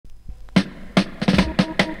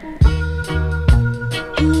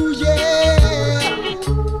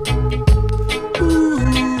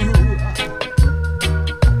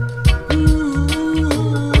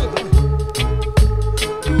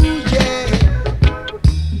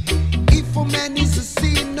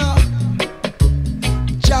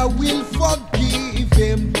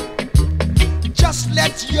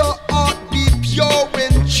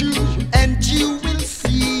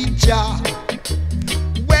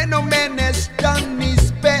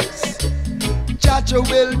Jah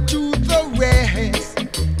will do the rest.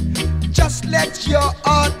 Just let your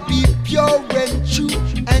heart be pure and true,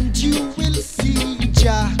 and you will see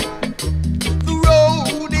Jah. The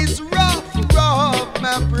road is rough, rough,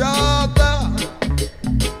 my brother.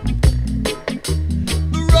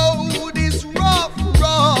 The road is rough,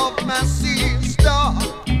 rough, my sister.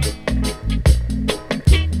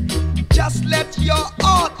 Just let your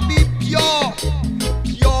heart be pure,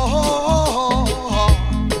 pure.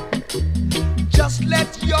 Just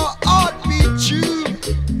let your heart be true,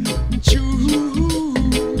 true.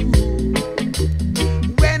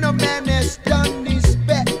 When a man has done his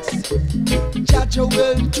best, Jah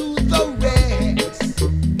will do the rest.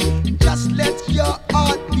 Just let your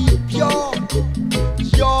heart be pure,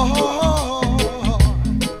 pure,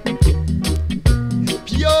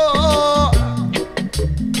 pure.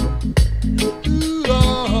 Ooh,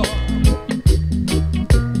 oh.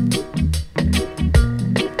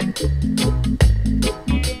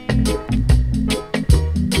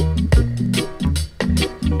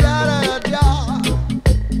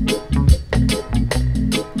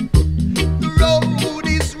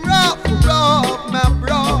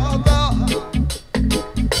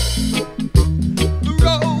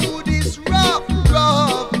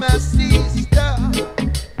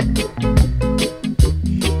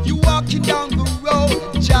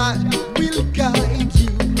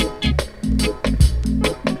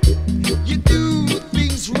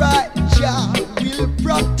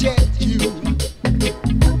 Protect you.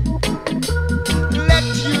 Let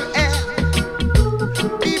your air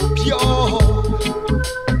be pure.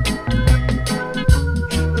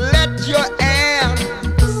 Let your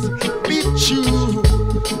hands be true.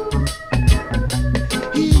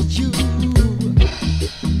 You.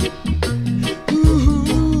 Ooh.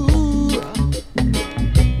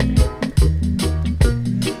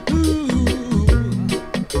 Ooh.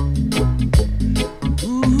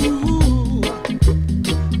 Ooh.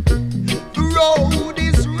 Road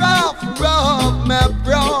is rough, rough, my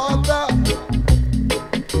brother.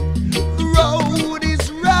 The road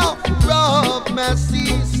is rough, rough, my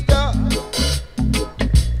sister.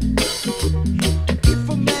 If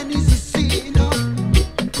a man is a sinner,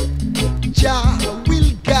 Jah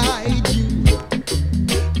will guide you.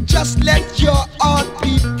 Just let your heart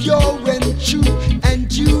be pure and true,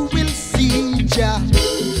 and you will see Jah.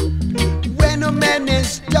 When a man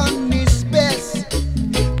has done his best,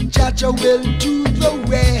 Jah will do the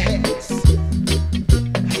rest.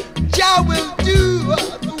 Jah will do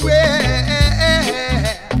the rest.